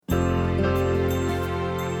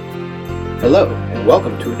Hello, and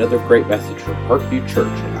welcome to another great message from Parkview Church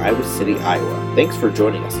in Iowa City, Iowa. Thanks for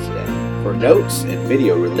joining us today. For notes and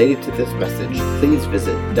video related to this message, please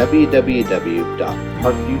visit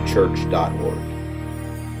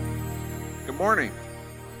www.parkviewchurch.org. Good morning.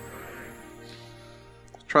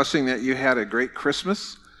 Trusting that you had a great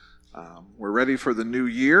Christmas. We're ready for the new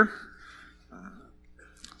year.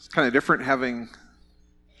 It's kind of different having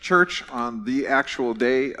church on the actual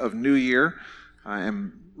day of New Year. I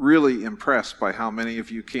am really impressed by how many of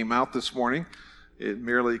you came out this morning. It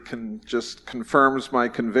merely just confirms my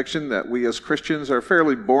conviction that we as Christians are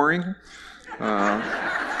fairly boring.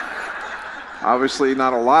 Obviously,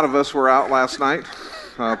 not a lot of us were out last night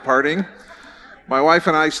partying. My wife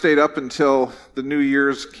and I stayed up until the New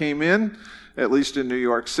Year's came in, at least in New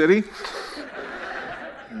York City.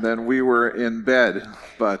 And then we were in bed.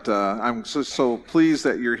 But I'm so pleased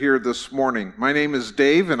that you're here this morning. My name is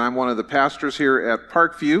Dave, and I'm one of the pastors here at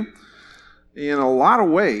Parkview. In a lot of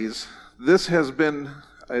ways, this has been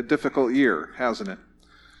a difficult year, hasn't it?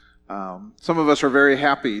 Some of us are very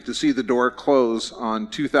happy to see the door close on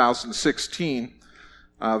 2016.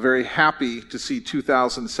 Very happy to see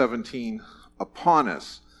 2017 upon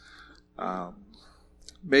us.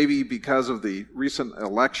 Maybe because of the recent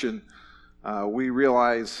election, we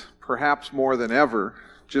realize perhaps more than ever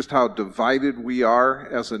just how divided we are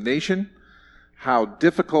as a nation, how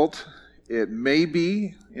difficult it may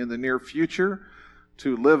be in the near future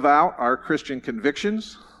to live out our Christian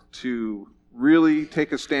convictions, to really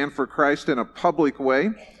take a stand for Christ in a public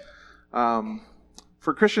way.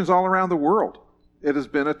 For Christians all around the world, it has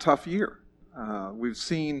been a tough year. We've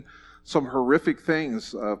seen some horrific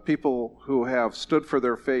things, people who have stood for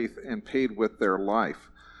their faith and paid with their life.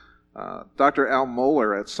 Dr. Al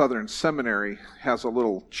Mohler at Southern Seminary has a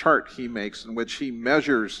little chart he makes in which he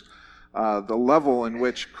measures the level in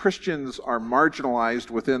which Christians are marginalized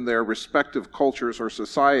within their respective cultures or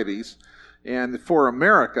societies. And for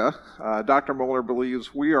America, Dr. Mohler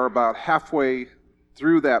believes we are about halfway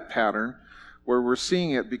through that pattern where we're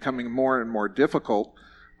seeing it becoming more and more difficult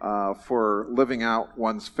for living out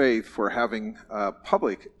one's faith, for having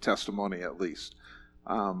public testimony at least.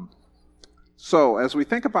 So, as we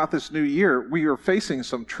think about this new year, we are facing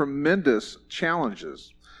some tremendous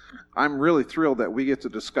challenges. I'm really thrilled that we get to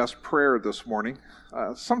discuss prayer this morning.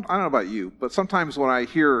 I don't know about you, but sometimes when I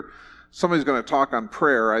hear somebody's going to talk on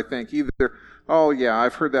prayer, I think either, oh yeah,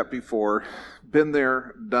 I've heard that before, been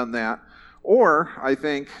there, done that, or I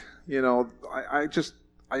think,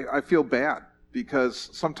 I feel bad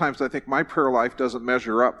because sometimes I think my prayer life doesn't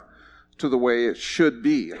measure up to the way it should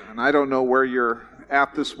be. And I don't know where you're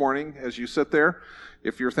at this morning as you sit there.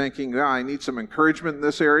 If you're thinking, I need some encouragement in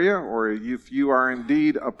this area, or if you are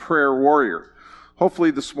indeed a prayer warrior. Hopefully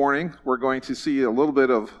this morning we're going to see a little bit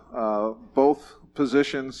of both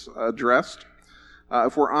positions addressed.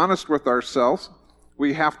 If we're honest with ourselves,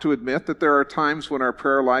 we have to admit that there are times when our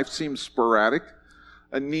prayer life seems sporadic,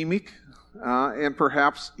 anemic, and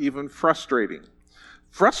perhaps even frustrating.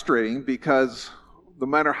 Frustrating because no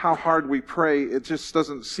matter how hard we pray, it just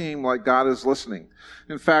doesn't seem like God is listening.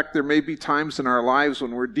 In fact, there may be times in our lives when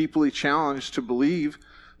we're deeply challenged to believe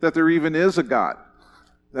that there even is a God,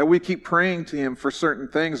 that we keep praying to Him for certain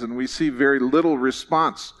things and we see very little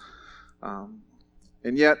response. And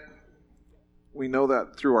yet, we know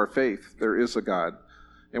that through our faith, there is a God,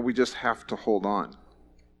 and we just have to hold on.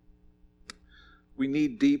 We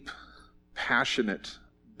need deep, passionate,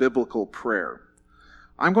 biblical prayer.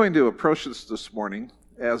 I'm going to approach this morning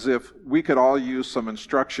as if we could all use some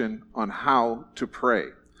instruction on how to pray.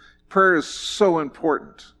 Prayer is so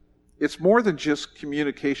important. It's more than just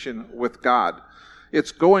communication with God.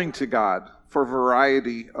 It's going to God for a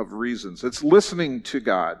variety of reasons. It's listening to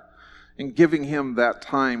God and giving Him that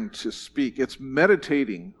time to speak. It's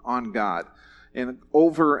meditating on God and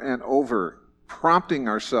over prompting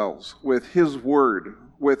ourselves with His Word,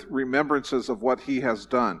 with remembrances of what He has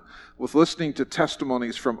done, with listening to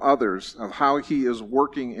testimonies from others of how He is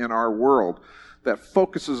working in our world that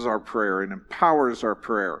focuses our prayer and empowers our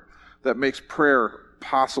prayer, that makes prayer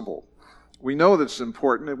possible. We know that it's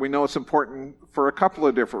important, and we know it's important for a couple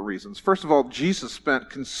of different reasons. First of all, Jesus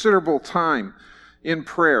spent considerable time in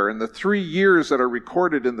prayer. In the 3 years that are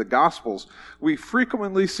recorded in the Gospels, we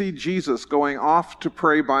frequently see Jesus going off to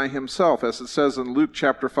pray by Himself. As it says in Luke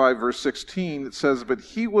chapter 5, verse 16, it says, "But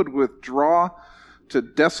He would withdraw to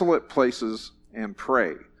desolate places and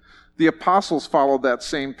pray." The apostles followed that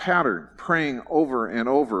same pattern, praying over and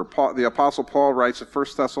over. The apostle Paul writes in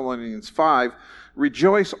 1 Thessalonians 5,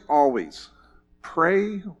 "Rejoice always,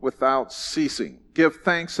 pray without ceasing, give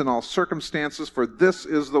thanks in all circumstances, for this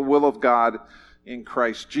is the will of God in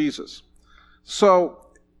Christ Jesus." So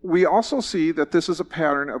we also see that this is a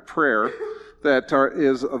pattern of prayer that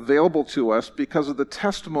is available to us because of the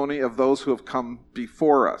testimony of those who have come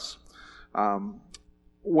before us.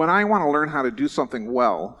 When I want to learn how to do something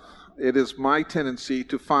well, it is my tendency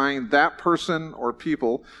to find that person or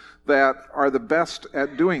people that are the best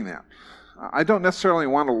at doing that. I don't necessarily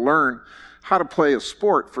want to learn how to play a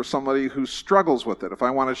sport for somebody who struggles with it. If I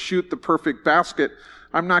want to shoot the perfect basket,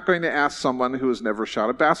 I'm not going to ask someone who has never shot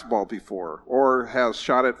a basketball before or has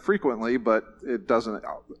shot it frequently, but it doesn't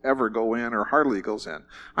ever go in or hardly goes in.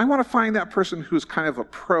 I want to find that person who's kind of a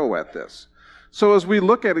pro at this. So as we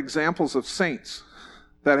look at examples of saints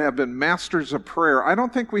that have been masters of prayer, I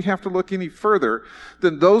don't think we have to look any further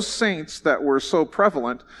than those saints that were so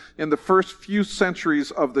prevalent in the first few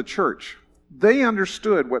centuries of the church. They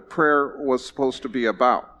understood what prayer was supposed to be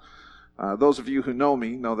about. Those of you who know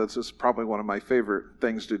me know that this is probably one of my favorite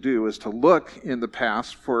things to do, is to look in the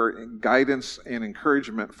past for guidance and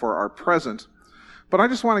encouragement for our present. But I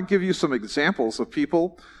just want to give you some examples of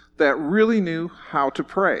people that really knew how to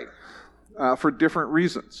pray for different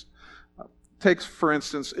reasons. Take, for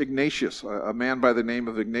instance, Ignatius, a man by the name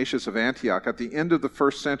of Ignatius of Antioch at the end of the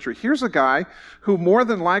first century. Here's a guy who more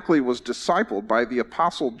than likely was discipled by the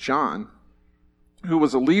Apostle John, who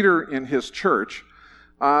was a leader in his church,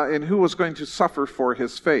 and who was going to suffer for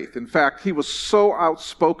his faith. In fact, he was so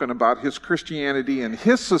outspoken about his Christianity and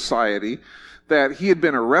his society that he had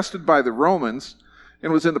been arrested by the Romans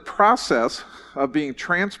and was in the process of being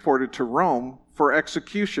transported to Rome for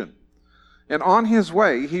execution. And on his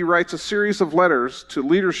way, he writes a series of letters to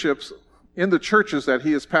leaderships in the churches that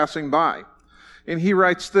he is passing by. And he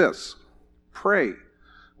writes this: "Pray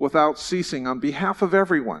without ceasing on behalf of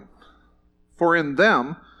everyone, for in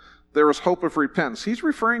them there is hope of repentance." He's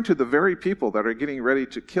referring to the very people that are getting ready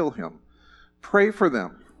to kill him. Pray for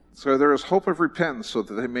them, so there is hope of repentance, so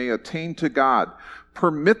that they may attain to God.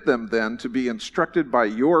 Permit them then to be instructed by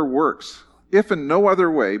your works. If in no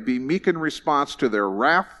other way, be meek in response to their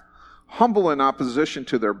wrath, humble in opposition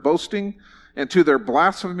to their boasting, and to their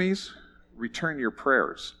blasphemies, return your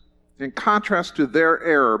prayers. In contrast to their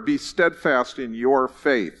error, be steadfast in your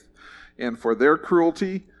faith, and for their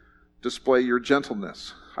cruelty, display your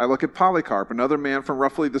gentleness. I look at Polycarp, another man from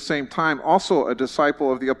roughly the same time, also a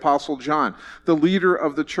disciple of the Apostle John, the leader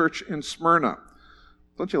of the church in Smyrna.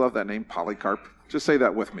 Don't you love that name, Polycarp? Just say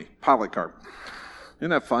that with me, Polycarp. Isn't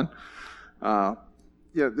that fun?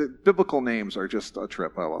 The biblical names are just a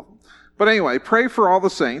trip. I love them. But anyway, pray for all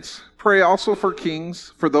the saints. Pray also for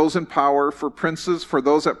kings, for those in power, for princes, for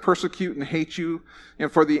those that persecute and hate you,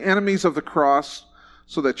 and for the enemies of the cross,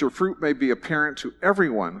 so that your fruit may be apparent to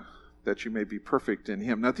everyone, that you may be perfect in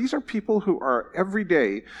him. Now, these are people who are every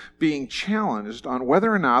day being challenged on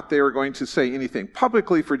whether or not they are going to say anything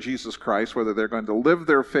publicly for Jesus Christ, whether they're going to live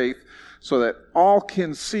their faith so that all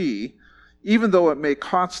can see, even though it may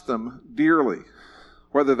cost them dearly,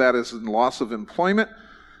 whether that is in loss of employment,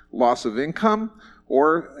 loss of income,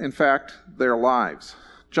 or, in fact, their lives.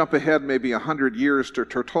 Jump ahead maybe 100 years to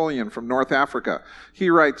Tertullian from North Africa. He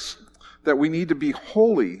writes that we need to be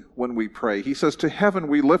holy when we pray. He says, "To heaven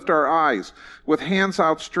we lift our eyes with hands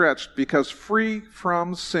outstretched, because free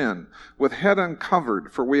from sin, with head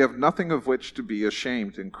uncovered, for we have nothing of which to be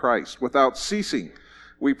ashamed in Christ. Without ceasing,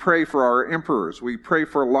 we pray for our emperors. We pray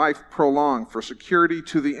for life prolonged, for security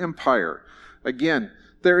to the empire." Again,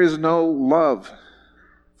 there is no love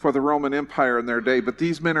for the Roman Empire in their day, but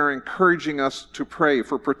these men are encouraging us to pray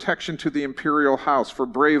for protection to the imperial house, for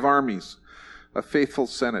brave armies, a faithful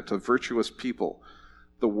senate, a virtuous people,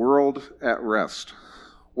 the world at rest,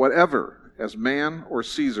 whatever, as man or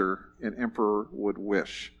Caesar, an emperor would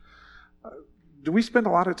wish. Do we spend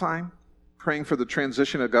a lot of time praying for the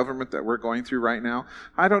transition of government that we're going through right now?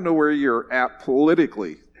 I don't know where you're at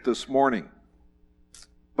politically this morning,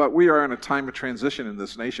 but we are in a time of transition in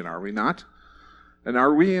this nation, are we not? And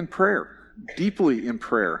are we in prayer, deeply in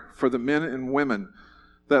prayer, for the men and women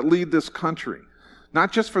that lead this country?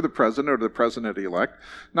 Not just for the president or the president-elect,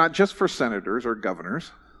 not just for senators or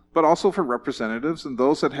governors, but also for representatives and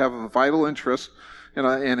those that have a vital interest and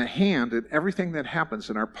a hand in everything that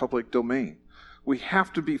happens in our public domain. We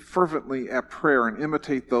have to be fervently at prayer and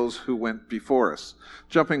imitate those who went before us.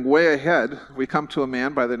 Jumping way ahead, we come to a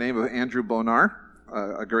man by the name of Andrew Bonar,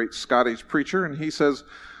 a great Scottish preacher, and he says,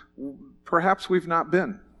 perhaps we've not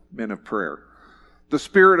been men of prayer. The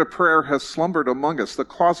spirit of prayer has slumbered among us. The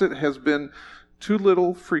closet has been too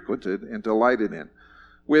little frequented and delighted in.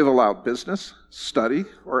 We have allowed business, study,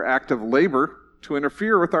 or active labor to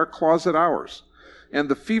interfere with our closet hours. And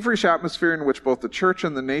the feverish atmosphere in which both the church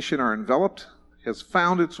and the nation are enveloped has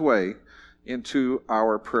found its way into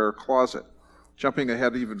our prayer closet. Jumping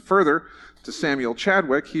ahead even further to Samuel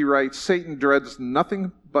Chadwick, he writes, Satan dreads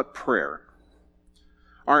nothing but prayer.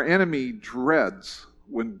 Our enemy dreads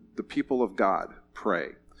when the people of God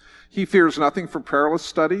pray. He fears nothing from prayerless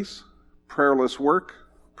studies, prayerless work,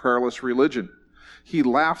 prayerless religion. He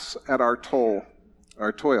laughs at our toil,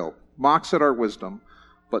 mocks at our wisdom,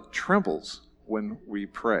 but trembles when we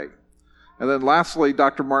pray. And then lastly,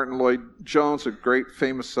 Dr. Martin Lloyd-Jones, a great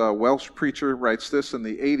famous Welsh preacher, writes this in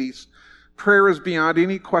the 80s, prayer is beyond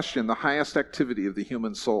any question the highest activity of the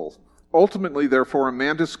human soul. Ultimately, therefore, a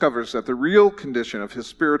man discovers that the real condition of his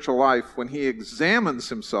spiritual life when he examines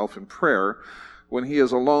himself in prayer, when he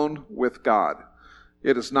is alone with God.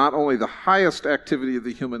 It is not only the highest activity of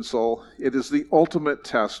the human soul, it is the ultimate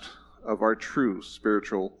test of our true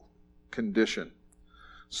spiritual condition.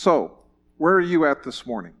 So, where are you at this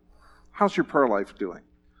morning? How's your prayer life doing?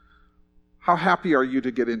 How happy are you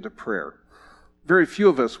to get into prayer? Very few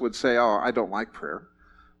of us would say, oh, I don't like prayer.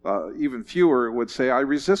 Even fewer would say, I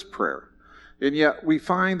resist prayer. And yet we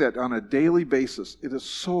find that on a daily basis, it is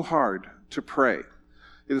so hard to pray.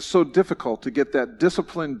 It is so difficult to get that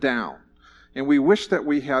discipline down. And we wish that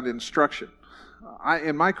we had instruction.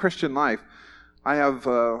 In my Christian life, I have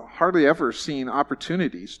hardly ever seen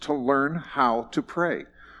opportunities to learn how to pray.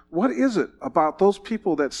 What is it about those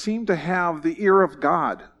people that seem to have the ear of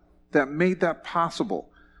God that made that possible?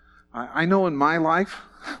 I know in my life,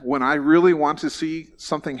 when I really want to see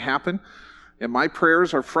something happen, and my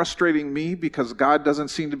prayers are frustrating me because God doesn't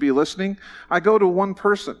seem to be listening, I go to one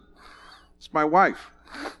person. It's my wife.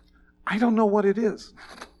 I don't know what it is.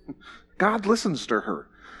 God listens to her.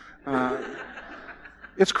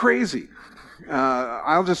 It's crazy.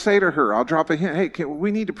 I'll just say to her, I'll drop a hint, hey,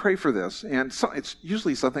 we need to pray for this. And so it's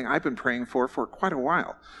usually something I've been praying for quite a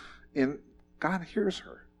while. And God hears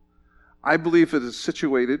her. I believe it is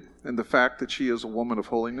situated in the fact that she is a woman of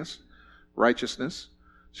holiness, righteousness.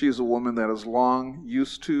 She is a woman that is long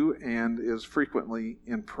used to and is frequently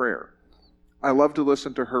in prayer. I love to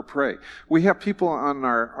listen to her pray. We have people on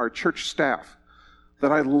our church staff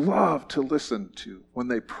that I love to listen to when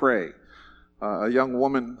they pray. A young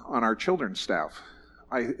woman on our children's staff,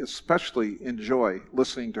 I especially enjoy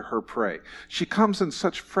listening to her pray. She comes in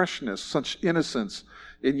such freshness, such innocence,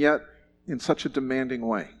 and yet in such a demanding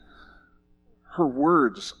way. Her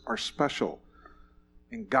words are special.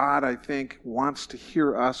 And God, I think, wants to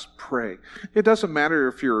hear us pray. It doesn't matter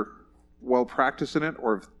if you're well practiced in it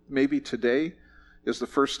or if maybe today is the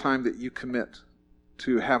first time that you commit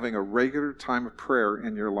to having a regular time of prayer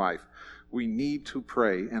in your life. We need to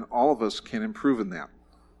pray, and all of us can improve in that.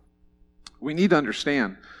 We need to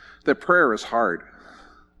understand that prayer is hard.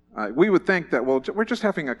 We would think that, well, we're just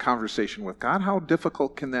having a conversation with God. How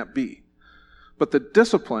difficult can that be? But the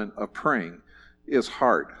discipline of praying is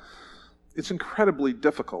hard. It's incredibly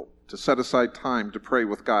difficult to set aside time to pray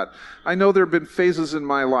with God. I know there have been phases in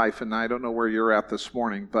my life, and I don't know where you're at this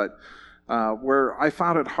morning, but where I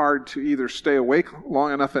found it hard to either stay awake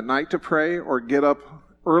long enough at night to pray or get up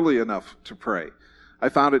early enough to pray. I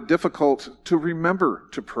found it difficult to remember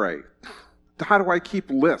to pray. How do I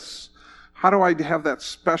keep lists? How do I have that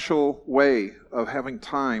special way of having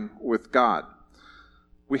time with God?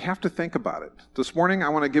 We have to think about it. This morning, I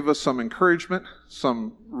want to give us some encouragement,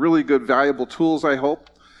 some really good, valuable tools, I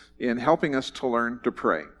hope, in helping us to learn to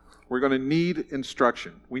pray. We're going to need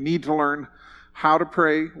instruction. We need to learn how to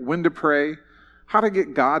pray, when to pray, how to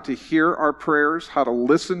get God to hear our prayers, how to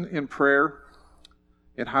listen in prayer,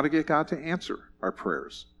 and how to get God to answer our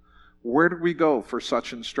prayers. Where do we go for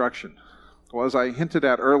such instruction? Well, as I hinted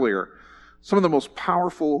at earlier, some of the most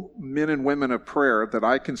powerful men and women of prayer that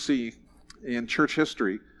I can see in church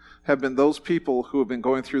history have been those people who have been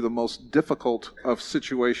going through the most difficult of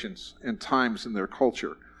situations and times in their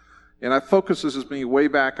culture. And that focuses me way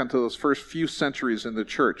back onto those first few centuries in the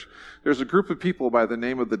church. There's a group of people by the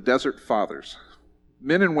name of the Desert Fathers,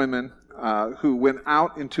 men and women who went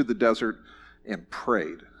out into the desert and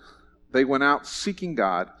prayed. They went out seeking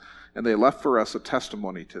God, and they left for us a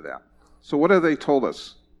testimony to that. So what have they told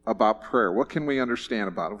us about prayer? What can we understand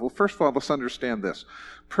about it? Well, first of all, let's understand this.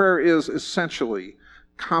 Prayer is essentially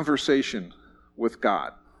conversation with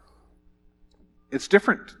God. It's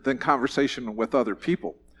different than conversation with other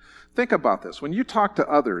people. Think about this. When you talk to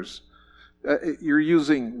others, you're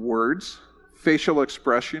using words, facial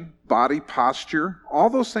expression, body posture.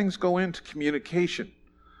 All those things go into communication.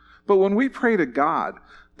 But when we pray to God,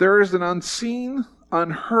 there is an unseen,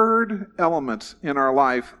 unheard element in our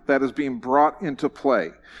life that is being brought into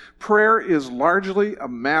play. Prayer is largely a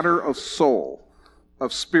matter of soul,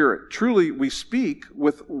 of spirit. Truly, we speak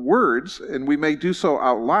with words, and we may do so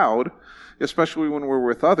out loud, especially when we're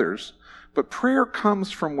with others, but prayer comes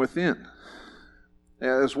from within.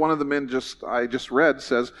 As one of the men I just read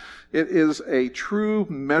says, it is a true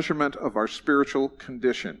measurement of our spiritual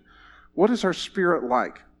condition. What is our spirit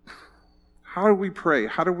like? How do we pray?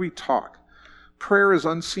 How do we talk? Prayer is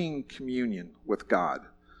unseen communion with God.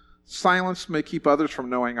 Silence may keep others from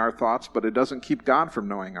knowing our thoughts, but it doesn't keep God from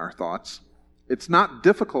knowing our thoughts. It's not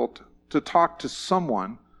difficult to talk to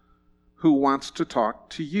someone who wants to talk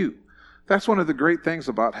to you. That's one of the great things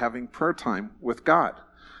about having prayer time with God.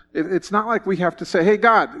 It's not like we have to say, hey,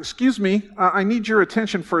 God, excuse me, I need your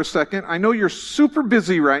attention for a second. I know you're super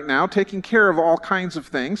busy right now taking care of all kinds of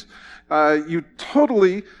things. You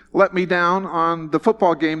totally let me down on the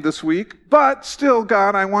football game this week, but still,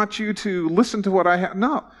 God, I want you to listen to what I have.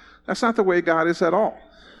 No, that's not the way God is at all.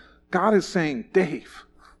 God is saying, Dave,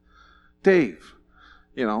 Dave,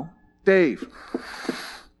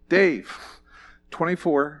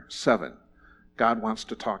 24/7. God wants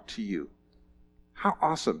to talk to you. How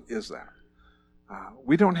awesome is that?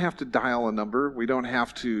 We don't have to dial a number. We don't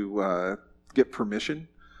have to get permission.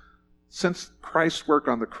 Since Christ's work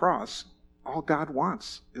on the cross, all God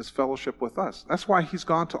wants is fellowship with us. That's why he's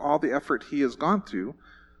gone to all the effort he has gone through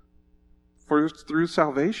through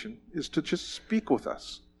salvation, is to just speak with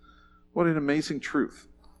us. What an amazing truth.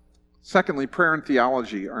 Secondly, prayer and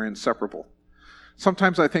theology are inseparable.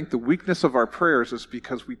 Sometimes I think the weakness of our prayers is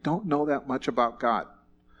because we don't know that much about God.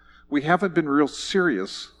 We haven't been real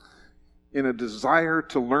serious in a desire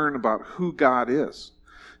to learn about who God is.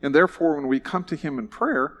 And therefore, when we come to him in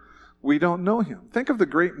prayer, we don't know him. Think of the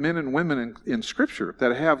great men and women in Scripture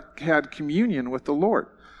that have had communion with the Lord.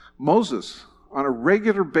 Moses, on a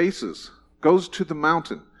regular basis, goes to the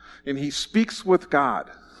mountain and he speaks with God.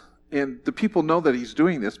 And the people know that he's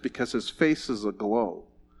doing this because his face is aglow.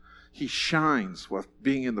 He shines with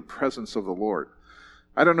being in the presence of the Lord.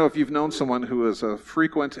 I don't know if you've known someone who is a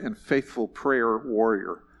frequent and faithful prayer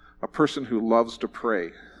warrior, a person who loves to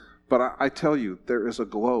pray. But I tell you, there is a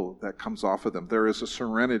glow that comes off of them. There is a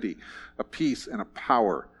serenity, a peace, and a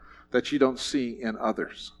power that you don't see in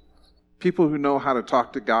others. People who know how to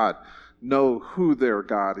talk to God know who their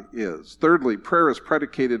God is. Thirdly, prayer is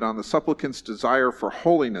predicated on the supplicant's desire for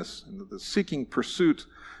holiness and the seeking pursuit,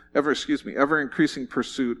 ever increasing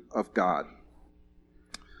pursuit of God.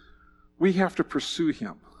 We have to pursue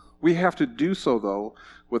him. We have to do so, though,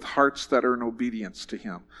 with hearts that are in obedience to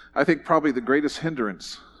him. I think probably the greatest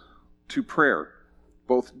hindrance to prayer,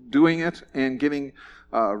 both doing it and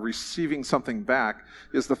receiving something back,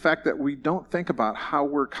 is the fact that we don't think about how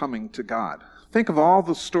we're coming to God. Think of all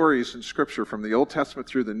the stories in Scripture from the Old Testament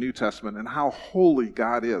through the New Testament and how holy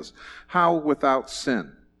God is, how without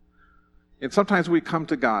sin. And sometimes we come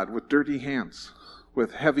to God with dirty hands,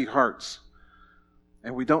 with heavy hearts,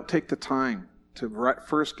 and we don't take the time to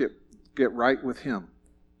first get right with him,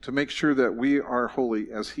 to make sure that we are holy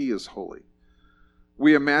as he is holy.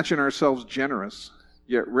 We imagine ourselves generous,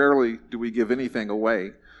 yet rarely do we give anything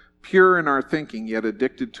away, pure in our thinking, yet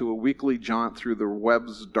addicted to a weekly jaunt through the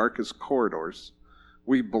web's darkest corridors.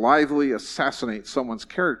 We blithely assassinate someone's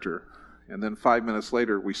character, and then 5 minutes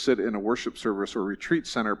later we sit in a worship service or retreat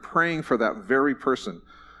center praying for that very person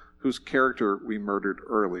whose character we murdered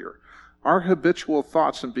earlier. Our habitual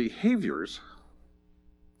thoughts and behaviors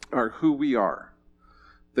are who we are.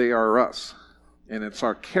 They are us. And it's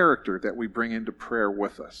our character that we bring into prayer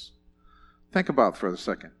with us. Think about it for a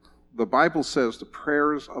second. The Bible says the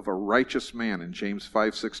prayers of a righteous man in James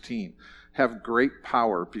 5:16 have great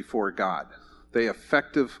power before God. They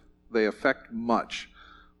affect much.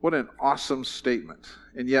 What an awesome statement.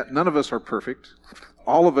 And yet none of us are perfect.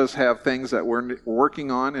 All of us have things that we're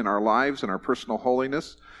working on in our lives and our personal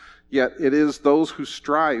holiness. Yet it is those who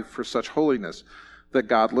strive for such holiness that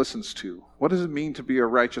God listens to. What does it mean to be a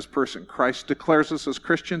righteous person? Christ declares us as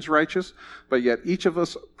Christians righteous, but yet each of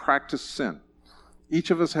us practice sin. Each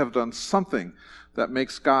of us have done something that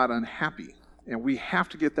makes God unhappy, and we have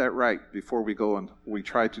to get that right before we go and we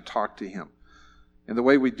try to talk to him. And the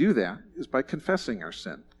way we do that is by confessing our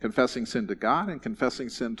sin to God and confessing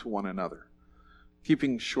sin to one another,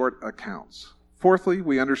 keeping short accounts. Fourthly,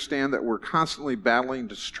 we understand that we're constantly battling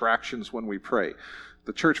distractions when we pray.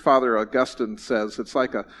 The church father Augustine says it's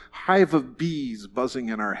like a hive of bees buzzing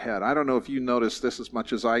in our head. I don't know if you notice this as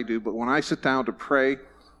much as I do, but when I sit down to pray,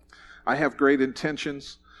 I have great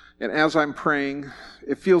intentions, and as I'm praying,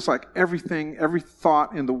 it feels like every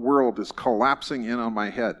thought in the world is collapsing in on my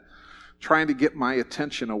head, trying to get my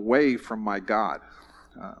attention away from my God.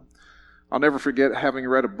 I'll never forget having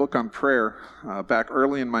read a book on prayer back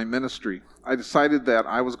early in my ministry. I decided that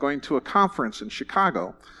I was going to a conference in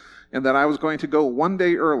Chicago and that I was going to go one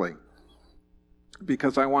day early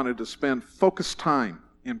because I wanted to spend focused time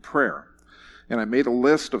in prayer. And I made a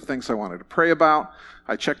list of things I wanted to pray about.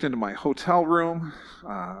 I checked into my hotel room.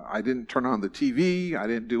 I didn't turn on the TV. I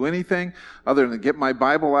didn't do anything other than get my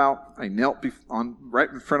Bible out. I knelt right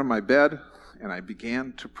in front of my bed, and I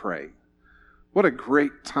began to pray. What a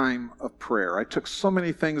great time of prayer. I took so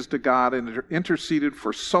many things to God and interceded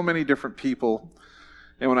for so many different people.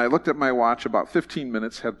 And when I looked at my watch, about 15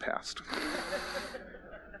 minutes had passed.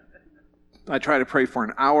 I tried to pray for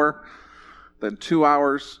an hour, then 2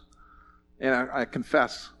 hours. And I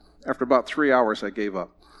confess, after about 3 hours, I gave up.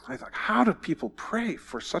 I thought, how do people pray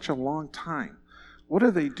for such a long time? What do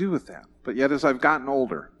they do with that? But yet, as I've gotten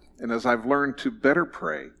older, and as I've learned to better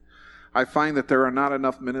pray, I find that there are not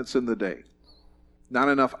enough minutes in the day, not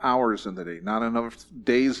enough hours in the day, not enough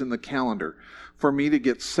days in the calendar for me to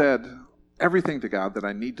get said everything to God that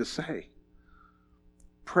I need to say.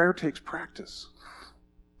 Prayer takes practice.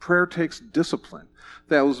 Prayer takes discipline.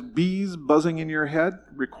 Those bees buzzing in your head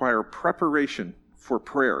require preparation for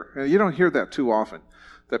prayer. And you don't hear that too often,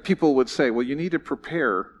 that people would say, well, you need to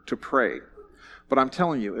prepare to pray. But I'm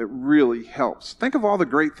telling you, it really helps. Think of all the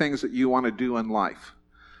great things that you want to do in life.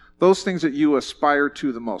 Those things that you aspire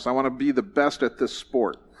to the most. I want to be the best at this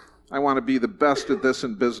sport. I want to be the best at this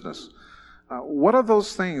in business. What of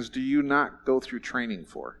those things do you not go through training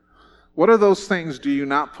for? What of those things do you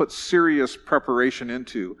not put serious preparation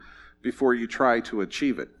into before you try to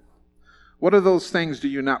achieve it? What of those things do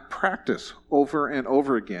you not practice over and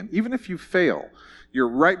over again? Even if you fail, you're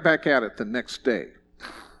right back at it the next day.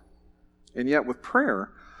 And yet with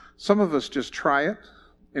prayer, some of us just try it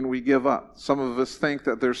and we give up. Some of us think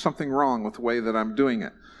that there's something wrong with the way that I'm doing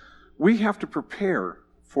it. We have to prepare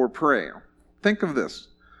for prayer. Think of this.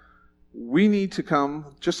 We need to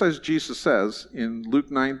come, just as Jesus says in Luke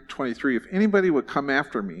 9:23, if anybody would come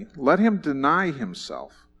after me, let him deny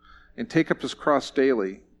himself and take up his cross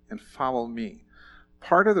daily and follow me.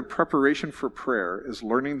 Part of the preparation for prayer is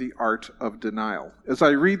learning the art of denial. As I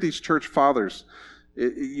read these church fathers,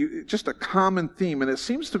 just a common theme, and it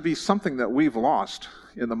seems to be something that we've lost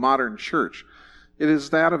in the modern church. It is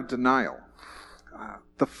that of denial.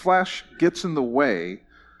 The flesh gets in the way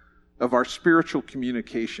of our spiritual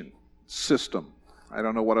communication system. I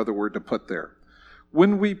don't know what other word to put there.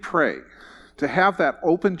 When we pray, to have that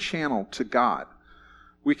open channel to God,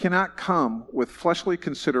 we cannot come with fleshly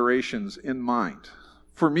considerations in mind.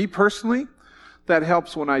 For me personally, that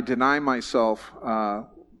helps when I deny myself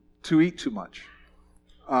to eat too much,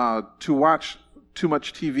 to watch too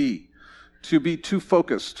much TV, to be too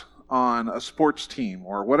focused on a sports team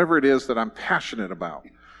or whatever it is that I'm passionate about.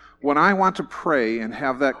 When I want to pray and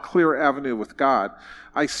have that clear avenue with God,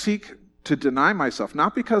 I seek to deny myself,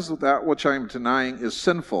 not because that which I am denying is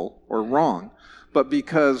sinful or wrong, but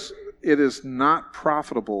because it is not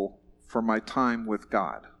profitable for my time with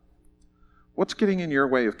God. What's getting in your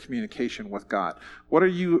way of communication with God? What are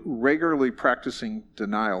you regularly practicing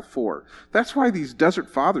denial for? That's why these desert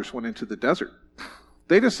fathers went into the desert.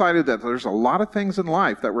 They decided that there's a lot of things in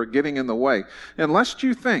life that were getting in the way. And lest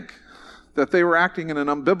you think that they were acting in an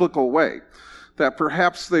unbiblical way, that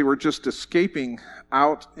perhaps they were just escaping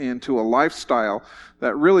out into a lifestyle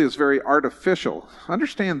that really is very artificial.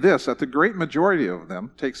 Understand this, that the great majority of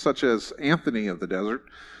them, take such as Anthony of the desert,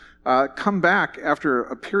 come back after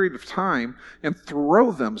a period of time and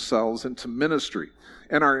throw themselves into ministry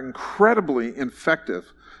and are incredibly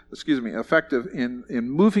effective in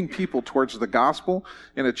moving people towards the gospel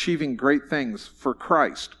and achieving great things for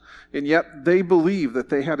Christ. And yet they believe that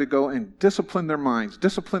they had to go and discipline their minds,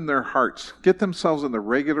 discipline their hearts, get themselves in the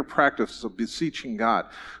regular practice of beseeching God.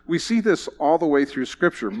 We see this all the way through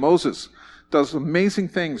Scripture. Moses does amazing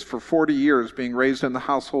things for 40 years being raised in the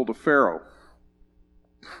household of Pharaoh.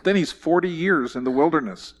 Then he's 40 years in the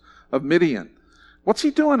wilderness of Midian. What's he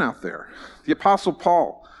doing out there? The Apostle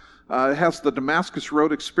Paul has the Damascus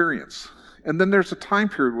Road experience. And then there's a time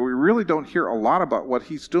period where we really don't hear a lot about what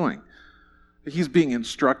he's doing. He's being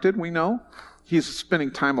instructed, we know. He's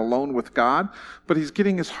spending time alone with God, but he's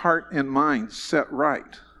getting his heart and mind set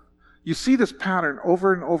right. You see this pattern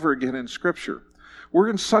over and over again in Scripture. We're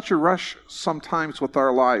in such a rush sometimes with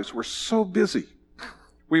our lives. We're so busy.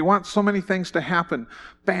 We want so many things to happen,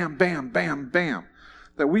 bam, bam, bam, bam,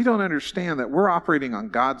 that we don't understand that we're operating on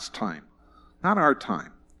God's time, not our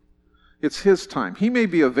time. It's his time. He may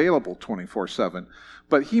be available 24/7,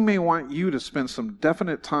 but he may want you to spend some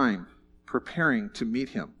definite time preparing to meet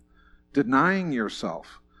him, denying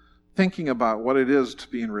yourself, thinking about what it is to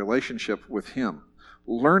be in relationship with him,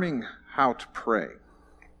 learning how to pray.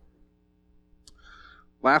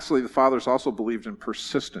 Lastly, the fathers also believed in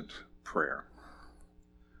persistent prayer.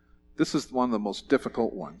 This is one of the most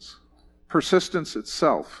difficult ones. Persistence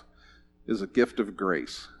itself is a gift of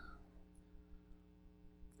grace.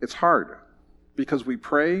 It's hard because we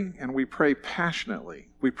pray and we pray passionately.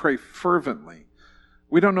 We pray fervently.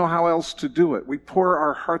 We don't know how else to do it. We pour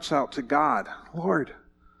our hearts out to God. Lord,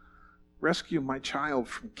 rescue my child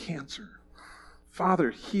from cancer.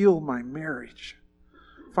 Father, heal my marriage.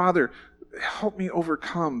 Father, help me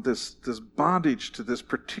overcome this bondage to this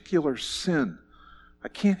particular sin. I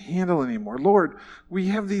can't handle anymore. Lord, we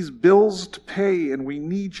have these bills to pay and we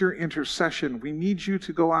need your intercession. We need you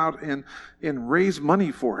to go out and raise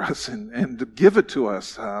money for us and to give it to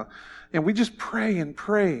us. And we just pray and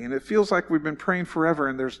pray, and it feels like we've been praying forever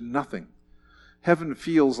and there's nothing. Heaven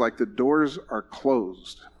feels like the doors are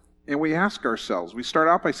closed. And we ask ourselves, we start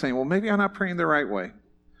out by saying, well, maybe I'm not praying the right way.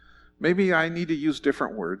 Maybe I need to use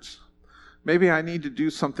different words. Maybe I need to do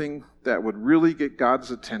something that would really get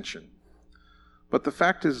God's attention. But the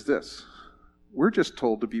fact is this, we're just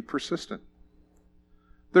told to be persistent.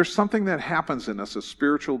 There's something that happens in us as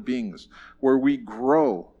spiritual beings where we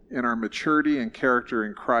grow in our maturity and character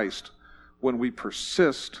in Christ when we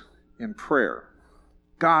persist in prayer.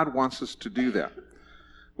 God wants us to do that.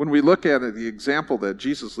 When we look at the example that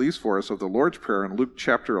Jesus leaves for us of the Lord's Prayer in Luke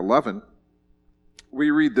chapter 11, we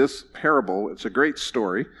read this parable. It's a great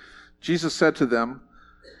story. Jesus said to them,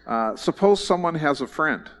 suppose someone has a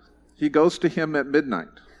friend. He goes to him at midnight.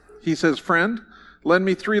 He says, friend, lend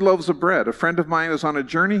me 3 loaves of bread. A friend of mine is on a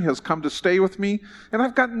journey, has come to stay with me, and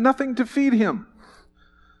I've got nothing to feed him.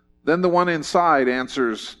 Then the one inside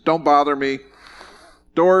answers, don't bother me.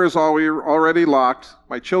 Door is already locked.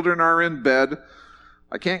 My children are in bed.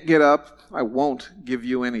 I can't get up. I won't give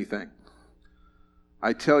you anything.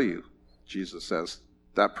 I tell you, Jesus says,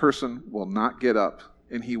 that person will not get up,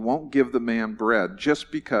 and he won't give the man bread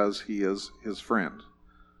just because he is his friend.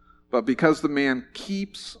 But because the man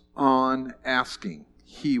keeps on asking,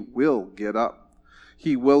 he will get up.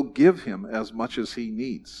 He will give him as much as he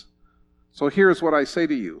needs. So here's what I say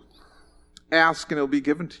to you. Ask and it will be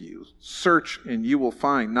given to you. Search and you will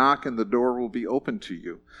find. Knock and the door will be opened to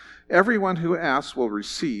you. Everyone who asks will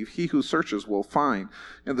receive. He who searches will find.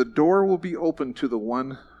 And the door will be opened to the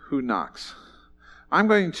one who knocks. I'm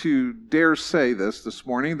going to dare say this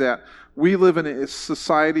morning, that we live in a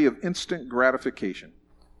society of instant gratification.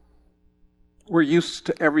 We're used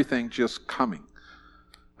to everything just coming.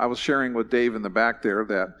 I was sharing with Dave in the back there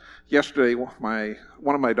that yesterday one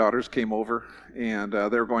of my daughters came over and they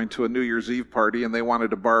were going to a New Year's Eve party and they wanted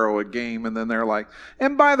to borrow a game, and then they're like,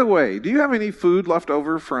 and by the way, do you have any food left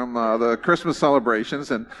over from the Christmas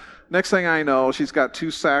celebrations? And next thing I know, she's got 2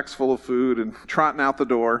 sacks full of food and trotting out the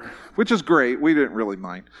door, which is great. We didn't really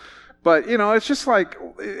mind. But, it's just like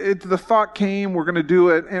the thought came, we're going to do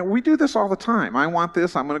it. And we do this all the time. I want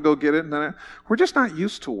this, I'm going to go get it. And then we're just not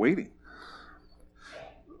used to waiting.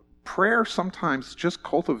 Prayer sometimes just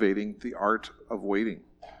cultivating the art of waiting.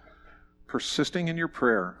 Persisting in your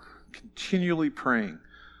prayer, continually praying,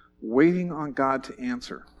 waiting on God to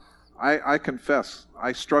answer. I confess,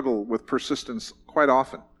 I struggle with persistence quite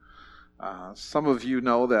often. Some of you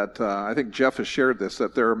know that, I think Jeff has shared this,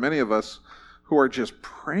 that there are many of us who are just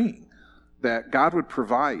praying that God would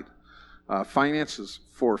provide finances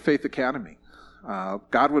for Faith Academy.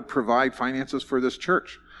 God would provide finances for this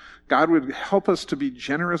church. God would help us to be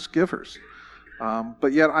generous givers.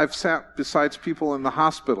 But yet I've sat beside people in the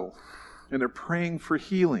hospital, and they're praying for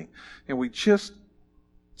healing, and we just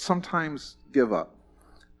sometimes give up.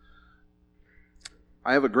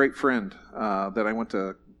 I have a great friend that I went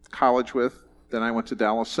to college with, then I went to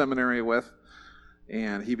Dallas Seminary with,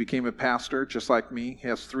 and he became a pastor just like me. He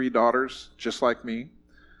has 3 daughters just like me.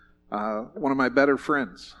 One of my better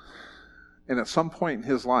friends. And at some point in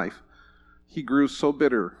his life, he grew so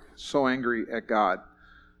bitter, so angry at God,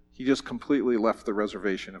 he just completely left the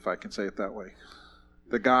reservation, if I can say it that way.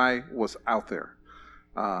 The guy was out there.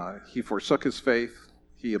 He forsook his faith.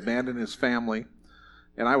 He abandoned his family.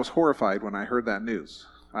 And I was horrified when I heard that news.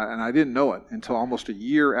 And I didn't know it until almost a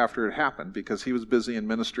year after it happened, because he was busy in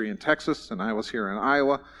ministry in Texas and I was here in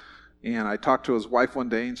Iowa. And I talked to his wife one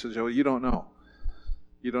day and said, Joe, you don't know.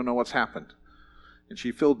 You don't know what's happened. And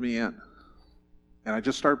she filled me in. And I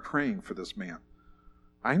just started praying for this man.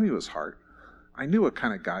 I knew his heart. I knew what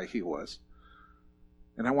kind of guy he was.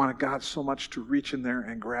 And I wanted God so much to reach in there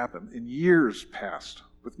and grab him. And years passed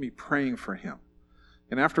with me praying for him.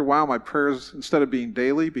 And after a while, my prayers, instead of being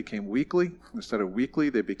daily, became weekly. Instead of weekly,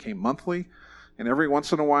 they became monthly. And every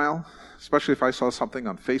once in a while, especially if I saw something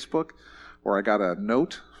on Facebook or I got a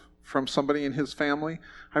note from somebody in his family,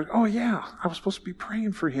 I was supposed to be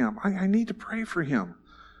praying for him. I need to pray for him.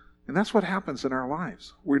 And that's what happens in our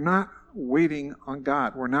lives. We're not waiting on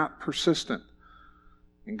God. We're not persistent.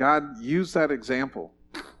 And God used that example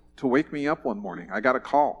to wake me up one morning. I got a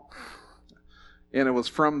call. And it was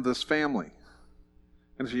from this family.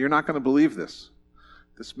 And so you're not going to believe this.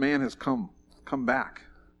 This man has come back.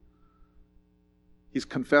 He's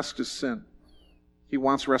confessed his sin. He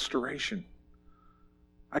wants restoration.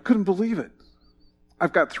 I couldn't believe it.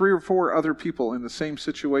 I've got 3 or 4 other people in the same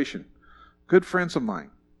situation, good friends of mine,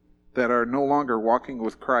 that are no longer walking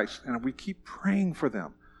with Christ, and we keep praying for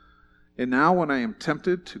them. And now when I am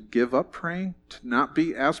tempted to give up praying, to not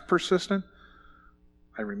be as persistent,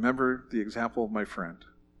 I remember the example of my friend.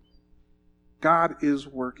 God is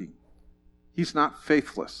working. He's not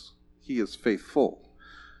faithless. He is faithful.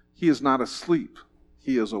 He is not asleep.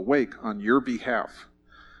 He is awake on your behalf.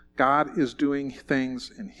 God is doing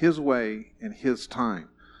things in His way, in His time.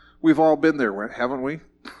 We've all been there, haven't we?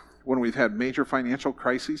 When we've had major financial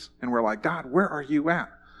crises, and we're like, God, where are you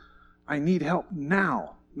at? I need help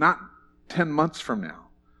now, not 10 months from now.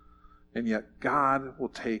 And yet God will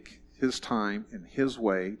take His time in His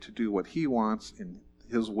way to do what He wants in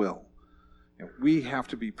His will. And we have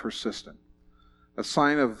to be persistent. A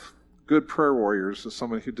sign of good prayer warriors is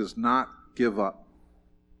someone who does not give up.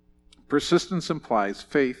 Persistence implies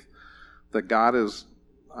faith that God has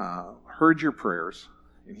heard your prayers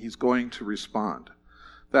and He's going to respond.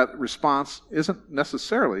 That response isn't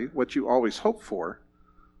necessarily what you always hope for,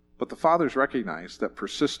 but the fathers recognize that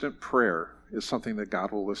persistent prayer is something that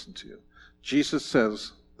God will listen to. Jesus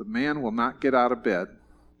says the man will not get out of bed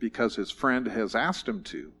because his friend has asked him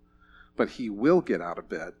to, but he will get out of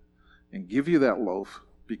bed and give you that loaf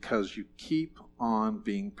because you keep on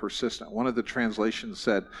being persistent. One of the translations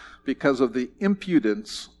said, because of the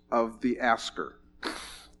impudence of the asker.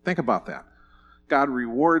 Think about that. God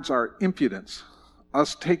rewards our impudence,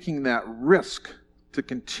 us taking that risk to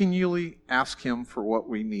continually ask Him for what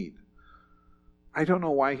we need. I don't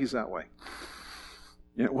know why He's that way.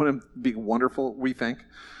 Wouldn't it be wonderful, we think,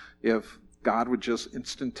 if God would just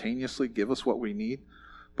instantaneously give us what we need?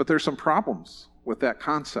 But there's some problems with that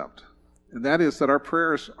concept. And that is that our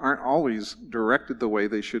prayers aren't always directed the way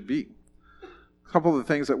they should be. A couple of the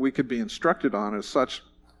things that we could be instructed on as such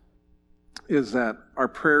is that our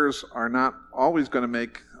prayers are not always going to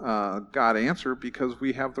make God answer because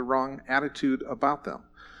we have the wrong attitude about them.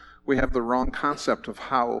 We have the wrong concept of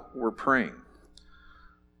how we're praying.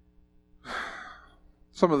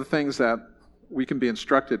 Some of the things that we can be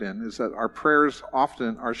instructed in is that our prayers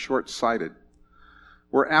often are short-sighted.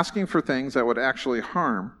 We're asking for things that would actually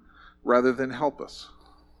harm rather than help us.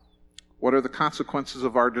 What are the consequences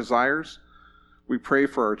of our desires? We pray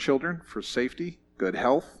for our children, for safety, good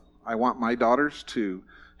health. I want my daughters to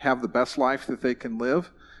have the best life that they can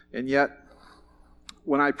live. And yet,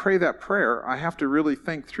 when I pray that prayer, I have to really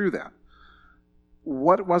think through that.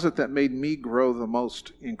 What was it that made me grow the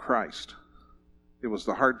most in Christ? It was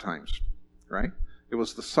the hard times, right? It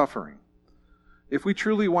was the suffering. If we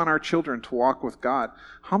truly want our children to walk with God,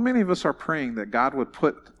 how many of us are praying that God would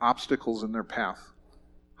put obstacles in their path?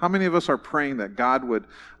 How many of us are praying that God would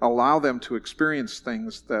allow them to experience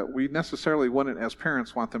things that we necessarily wouldn't, as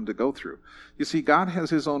parents, want them to go through? You see, God has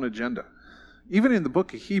His own agenda. Even in the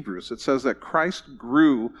book of Hebrews, it says that Christ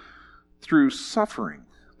grew through suffering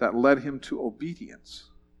that led Him to obedience.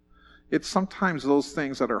 It's sometimes those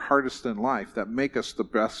things that are hardest in life that make us the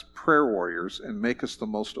best prayer warriors and make us the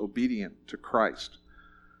most obedient to Christ.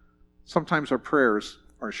 Sometimes our prayers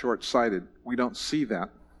are short-sighted. We don't see that.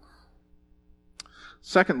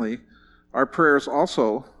 Secondly, our prayers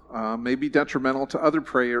also may be detrimental to other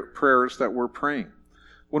prayers that we're praying.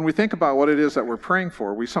 When we think about what it is that we're praying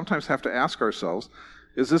for, we sometimes have to ask ourselves,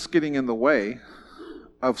 is this getting in the way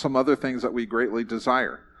of some other things that we greatly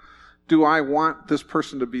desire? Do I want this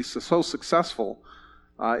person to be so successful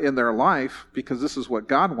in their life because this is what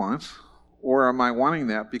God wants? Or am I wanting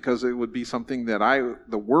that because it would be something that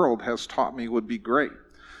the world has taught me would be great?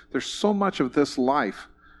 There's so much of this life,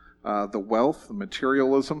 the wealth, the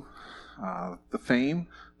materialism, the fame,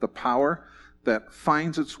 the power, that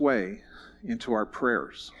finds its way into our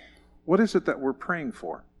prayers. What is it that we're praying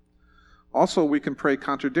for? Also, we can pray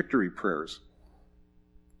contradictory prayers.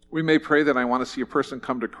 We may pray that I want to see a person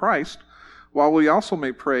come to Christ, while we also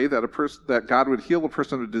may pray that God would heal a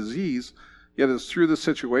person of disease, yet it's through the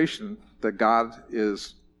situation that God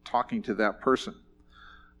is talking to that person.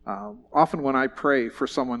 Often when I pray for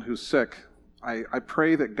someone who's sick, I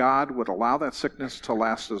pray that God would allow that sickness to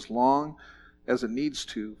last as long as it needs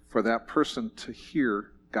to for that person to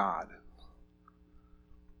hear God.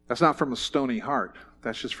 That's not from a stony heart.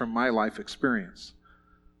 That's just from my life experience.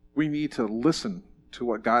 We need to listen to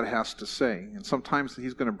what God has to say. And sometimes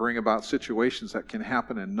He's going to bring about situations that can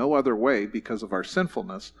happen in no other way because of our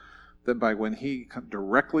sinfulness than by when He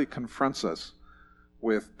directly confronts us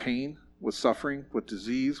with pain, with suffering, with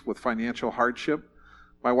disease, with financial hardship.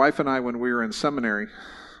 My wife and I, when we were in seminary,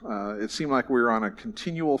 it seemed like we were on a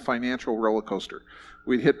continual financial roller coaster.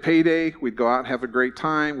 We'd hit payday, we'd go out and have a great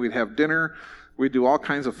time, we'd have dinner, we'd do all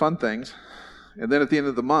kinds of fun things. And then at the end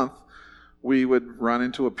of the month, we would run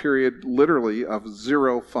into a period literally of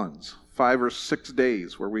zero funds, 5 or 6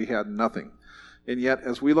 days where we had nothing. And yet,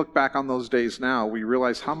 as we look back on those days now, we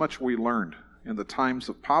realize how much we learned in the times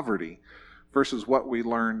of poverty versus what we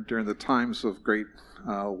learned during the times of great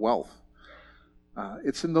wealth.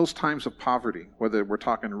 It's in those times of poverty, whether we're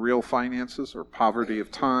talking real finances or poverty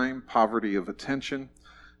of time, poverty of attention.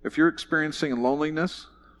 If you're experiencing loneliness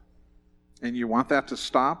and you want that to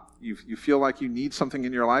stop, you feel like you need something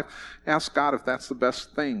in your life, ask God if that's the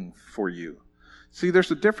best thing for you. See,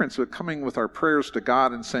 there's a difference with coming with our prayers to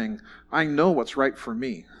God and saying, I know what's right for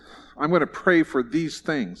me. I'm going to pray for these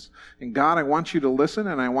things. And God, I want you to listen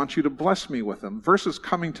and I want you to bless me with them. Versus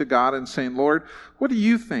coming to God and saying, Lord, what do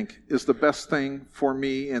you think is the best thing for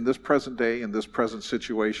me in this present day, in this present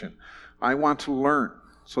situation? I want to learn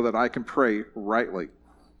so that I can pray rightly.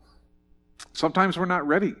 Sometimes we're not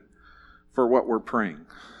ready for what we're praying.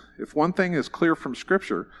 If one thing is clear from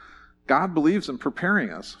Scripture, God believes in preparing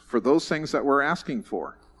us for those things that we're asking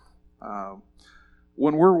for.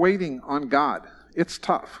 When we're waiting on God, it's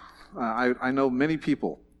tough. I know many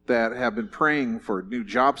people that have been praying for new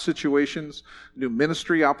job situations, new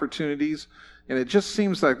ministry opportunities, and it just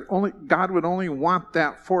seems like God would only want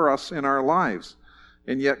that for us in our lives.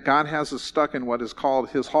 And yet God has us stuck in what is called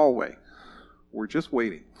his hallway. We're just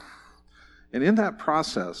waiting. And in that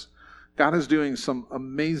process, God is doing some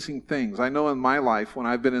amazing things. I know in my life, when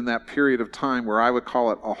I've been in that period of time where I would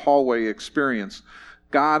call it a hallway experience,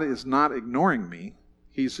 God is not ignoring me.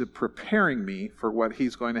 He's preparing me for what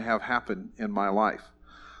he's going to have happen in my life.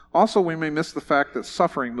 Also, we may miss the fact that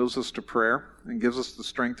suffering moves us to prayer and gives us the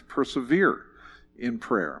strength to persevere in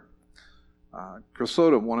prayer.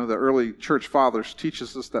 Chrysostom, one of the early church fathers,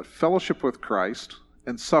 teaches us that fellowship with Christ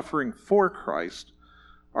and suffering for Christ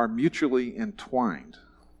are mutually entwined.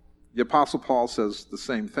 The Apostle Paul says the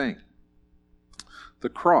same thing. The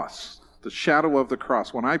cross, the shadow of the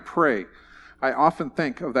cross. When I pray, I often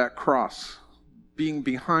think of that cross being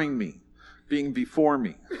behind me, being before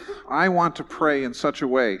me. I want to pray in such a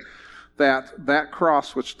way that that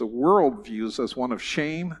cross, which the world views as one of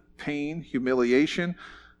shame, pain, humiliation,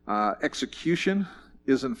 execution,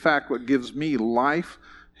 is in fact what gives me life,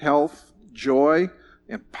 health, joy,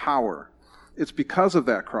 and power. It's because of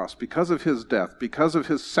that cross, because of his death, because of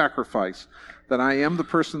his sacrifice, that I am the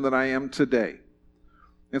person that I am today.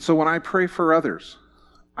 And so when I pray for others,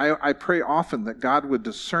 I pray often that God would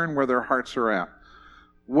discern where their hearts are at.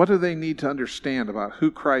 What do they need to understand about who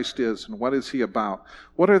Christ is and what is he about?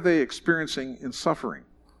 What are they experiencing in suffering?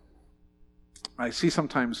 I see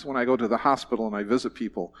sometimes when I go to the hospital and I visit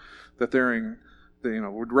people that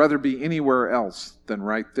would rather be anywhere else than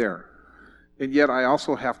right there. And yet I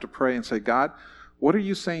also have to pray and say, God, what are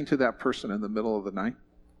you saying to that person in the middle of the night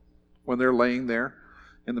when they're laying there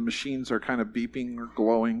and the machines are kind of beeping or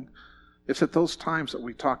glowing? It's at those times that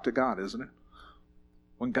we talk to God, isn't it?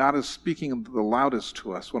 When God is speaking the loudest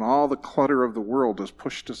to us, when all the clutter of the world is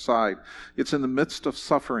pushed aside, it's in the midst of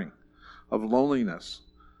suffering, of loneliness.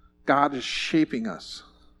 God is shaping us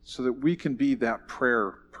so that we can be that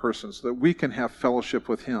prayer person, so that we can have fellowship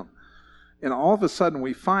with him. And all of a sudden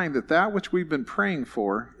we find that that which we've been praying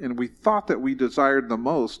for and we thought that we desired the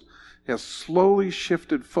most has slowly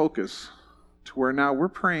shifted focus to where now we're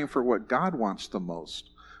praying for what God wants the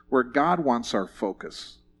most, where God wants our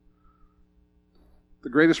focus. The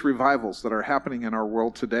greatest revivals that are happening in our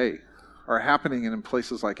world today are happening in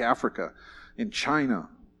places like Africa, in China.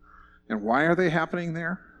 And why are they happening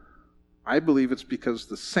there? I believe it's because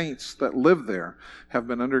the saints that live there have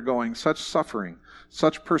been undergoing such suffering,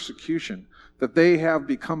 such persecution, that they have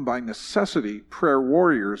become by necessity prayer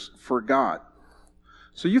warriors for God.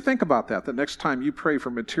 So you think about that the next time you pray for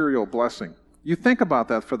material blessing. You think about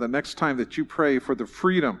that for the next time that you pray for the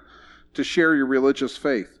freedom to share your religious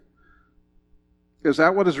faith. Is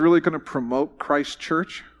that what is really going to promote Christ's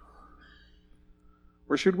church?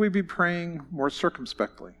 Or should we be praying more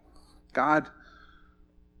circumspectly? God,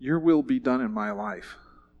 your will be done in my life,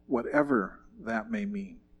 whatever that may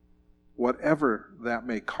mean, whatever that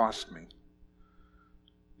may cost me.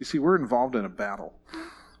 You see, we're involved in a battle.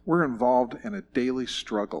 We're involved in a daily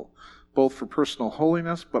struggle, both for personal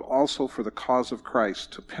holiness, but also for the cause of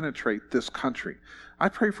Christ to penetrate this country. I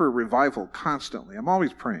pray for a revival constantly. I'm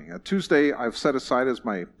always praying. Tuesday, I've set aside as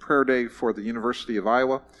my prayer day for the University of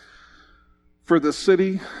Iowa, for the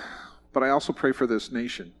city, but I also pray for this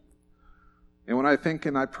nation. And when I think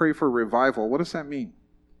and I pray for revival, what does that mean?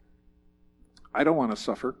 I don't want to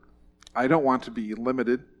suffer. I don't want to be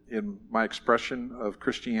limited in my expression of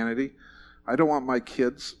Christianity. I don't want my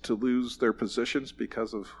kids to lose their positions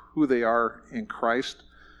because of who they are in Christ.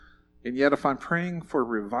 And yet, if I'm praying for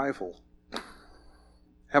revival,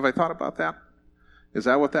 have I thought about that? Is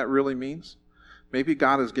that what that really means? Maybe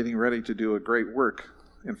God is getting ready to do a great work,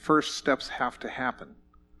 and first steps have to happen.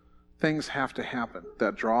 Things have to happen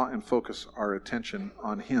that draw and focus our attention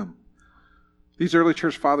on Him. These early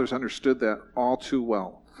church fathers understood that all too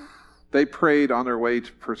well. They prayed on their way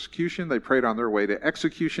to persecution. They prayed on their way to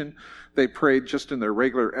execution. They prayed just in their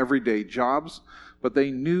regular everyday jobs, but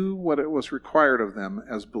they knew what it was required of them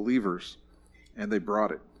as believers, and they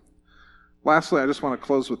brought it. Lastly, I just want to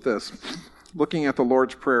close with this. Looking at the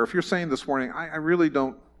Lord's Prayer, if you're saying this morning, I really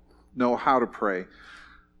don't know how to pray,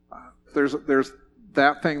 there's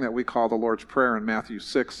that thing that we call the Lord's Prayer in Matthew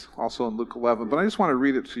 6, also in Luke 11, but I just want to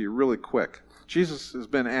read it to you really quick. Jesus has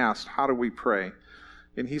been asked, how do we pray?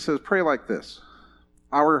 And he says, pray like this.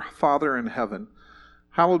 Our Father in heaven,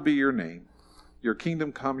 hallowed be your name. Your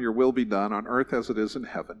kingdom come, your will be done on earth as it is in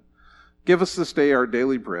heaven. Give us this day our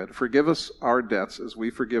daily bread. Forgive us our debts as we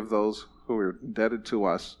forgive those who are indebted to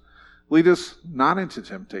us. Lead us not into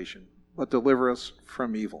temptation, but deliver us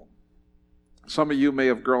from evil. Some of you may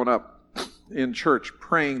have grown up in church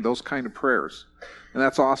praying those kind of prayers, and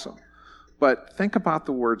that's awesome. But think about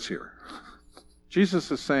the words here.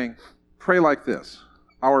 Jesus is saying, pray like this,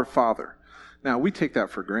 our Father. Now, we take that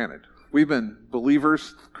for granted. We've been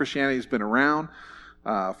believers. Christianity's been around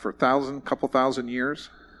for couple thousand years.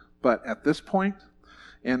 But at this point,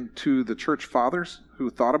 and to the church fathers who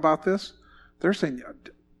thought about this, they're saying,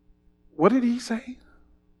 what did he say?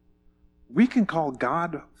 We can call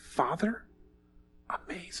God Father?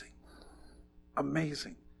 Amazing.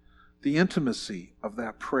 Amazing. The intimacy of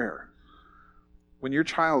that prayer. When your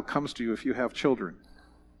child comes to you, if you have children,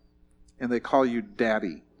 and they call you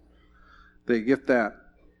Daddy, they get that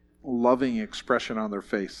loving expression on their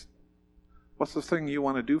face. What's the thing you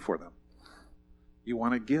want to do for them? You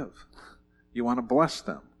want to give. You want to bless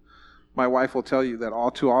them. My wife will tell you that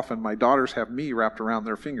all too often my daughters have me wrapped around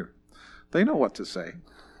their finger. They know what to say.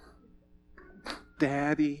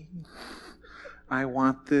 Daddy, I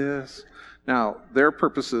want this. Now, their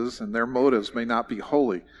purposes and their motives may not be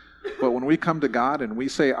holy, but when we come to God and we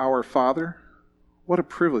say, our Father, what a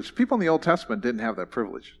privilege. People in the Old Testament didn't have that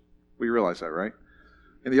privilege. We realize that, right?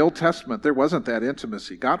 In the Old Testament, there wasn't that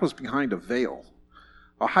intimacy. God was behind a veil.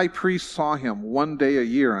 A high priest saw him one day a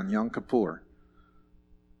year on Yom Kippur.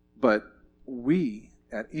 But we,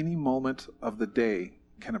 at any moment of the day,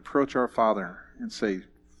 can approach our Father and say,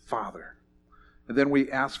 Father. And then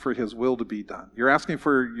we ask for His will to be done. You're asking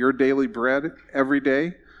for your daily bread every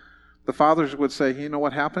day? The fathers would say, you know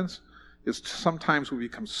what happens? Is sometimes we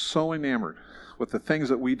become so enamored with the things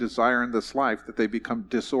that we desire in this life that they become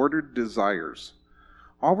disordered desires.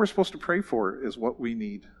 All we're supposed to pray for is what we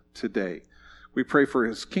need today. We pray for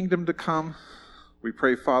His kingdom to come. We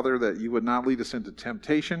pray, Father, that you would not lead us into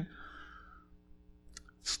temptation.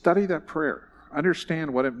 Study that prayer.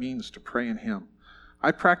 Understand what it means to pray in Him.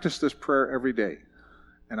 I practice this prayer every day,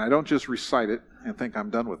 and I don't just recite it and think I'm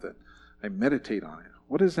done with it. I meditate on it.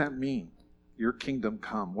 What does that mean? Your kingdom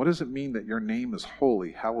come. What does it mean that your name is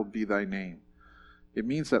holy? Hallowed be thy name. It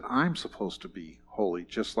means that I'm supposed to be holy,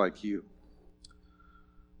 just like you.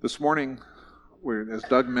 This morning, as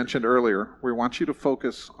Doug mentioned earlier, we want you to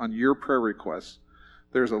focus on your prayer requests.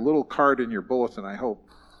 There's a little card in your bulletin, I hope.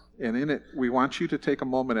 And in it, we want you to take a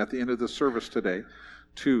moment at the end of the service today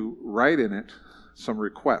to write in it some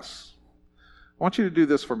requests. I want you to do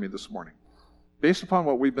this for me this morning. Based upon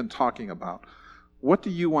what we've been talking about, what do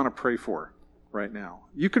you want to pray for right now?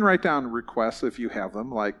 You can write down requests if you have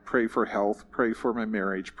them, like pray for health, pray for my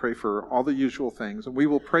marriage, pray for all the usual things. And we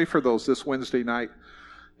will pray for those this Wednesday night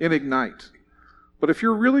in Ignite. But if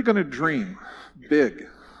you're really going to dream big,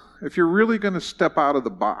 if you're really going to step out of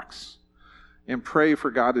the box and pray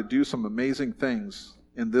for God to do some amazing things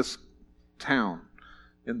in this town,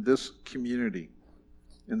 in this community,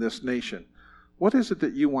 in this nation, what is it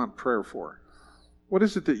that you want prayer for? What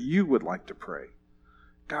is it that you would like to pray?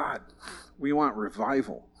 God, we want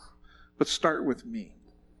revival, but start with me.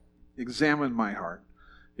 Examine my heart.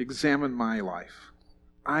 Examine my life.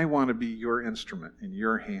 I want to be your instrument in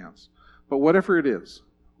your hands. But whatever it is,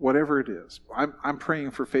 I'm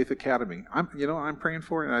praying for Faith Academy. I'm praying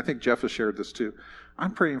for it, and I think Jeff has shared this too.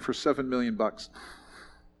 I'm praying for $7 million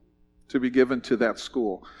to be given to that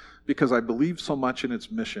school because I believe so much in its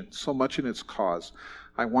mission, so much in its cause.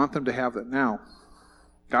 I want them to have that now.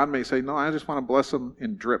 God may say, no, I just want to bless them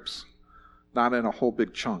in drips, not in a whole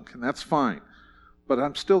big chunk, and that's fine. but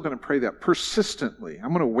I'm still going to pray that persistently.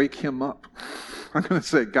 I'm going to wake him up. I'm going to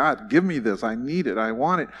say, God, give me this. I need it. I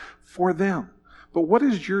want it for them. But what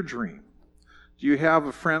is your dream? Do you have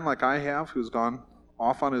a friend like I have who's gone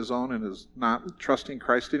off on his own and is not trusting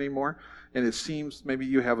Christ anymore? And it seems maybe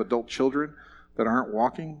you have adult children that aren't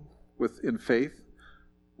walking in faith.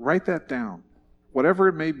 Write that down. Whatever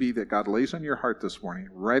it may be that God lays on your heart this morning,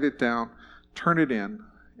 write it down, turn it in,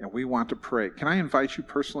 and we want to pray. Can I invite you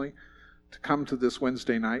personally to come to this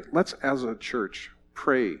Wednesday night? Let's, as a church,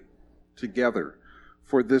 pray together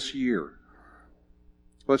for this year.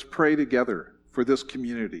 Let's pray together for this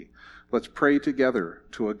community. Let's pray together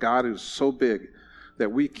to a God who's so big that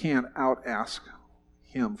we can't out-ask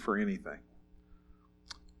him for anything.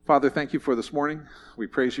 Father, thank you for this morning. We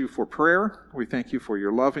praise you for prayer. We thank you for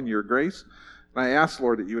your love and your grace. And I ask,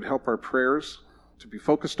 Lord, that you would help our prayers to be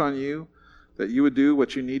focused on you, that you would do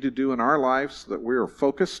what you need to do in our lives so that we are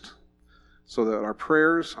focused, so that our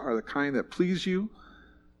prayers are the kind that please you.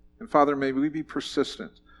 And Father, may we be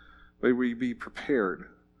persistent. May we be prepared.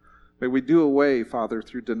 May we do away, Father,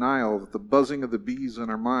 through denial, with the buzzing of the bees in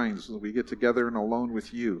our minds as we get together and alone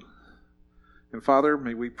with you. And Father,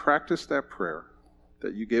 may we practice that prayer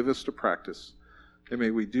that you gave us to practice. And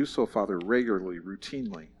may we do so, Father, regularly,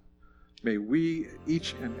 routinely. May we,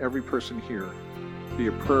 each and every person here, be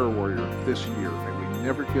a prayer warrior this year. May we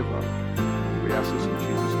never give up. We ask this in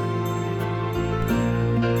Jesus' name.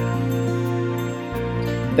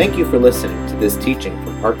 Thank you for listening to this teaching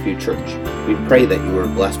from Parkview Church. We pray that you are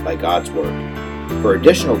blessed by God's Word. For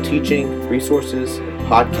additional teaching, resources, and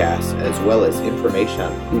podcasts, as well as information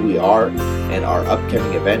on who we are and our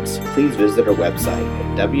upcoming events, please visit our website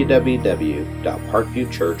at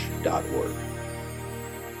www.parkviewchurch.org.